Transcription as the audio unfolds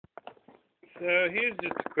So here's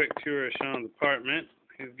just a quick tour of Sean's apartment.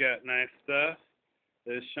 He's got nice stuff.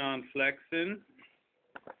 There's Sean flexing.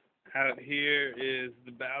 Out here is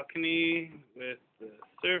the balcony with the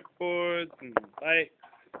surfboards and the lights.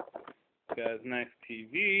 Got his nice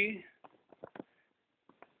TV.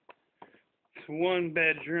 It's one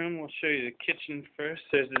bedroom. We'll show you the kitchen first.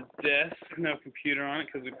 There's his desk. No computer on it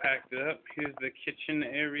because we packed it up. Here's the kitchen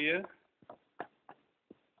area.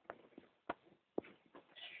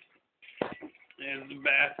 There's the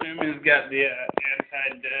bathroom. He's got the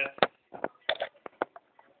anti-dust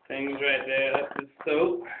things right there. That's his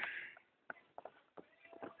soap.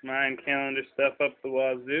 Mind calendar stuff up the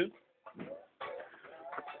wazoo.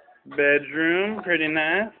 Bedroom, pretty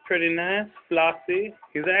nice, flossy.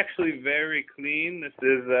 He's actually very clean. This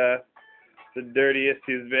is the dirtiest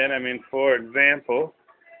he's been. I mean, for example,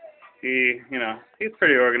 he's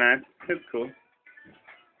pretty organized. It's cool.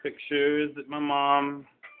 Pictures that my mom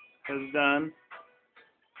has done.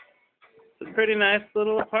 It's a pretty nice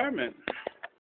little apartment.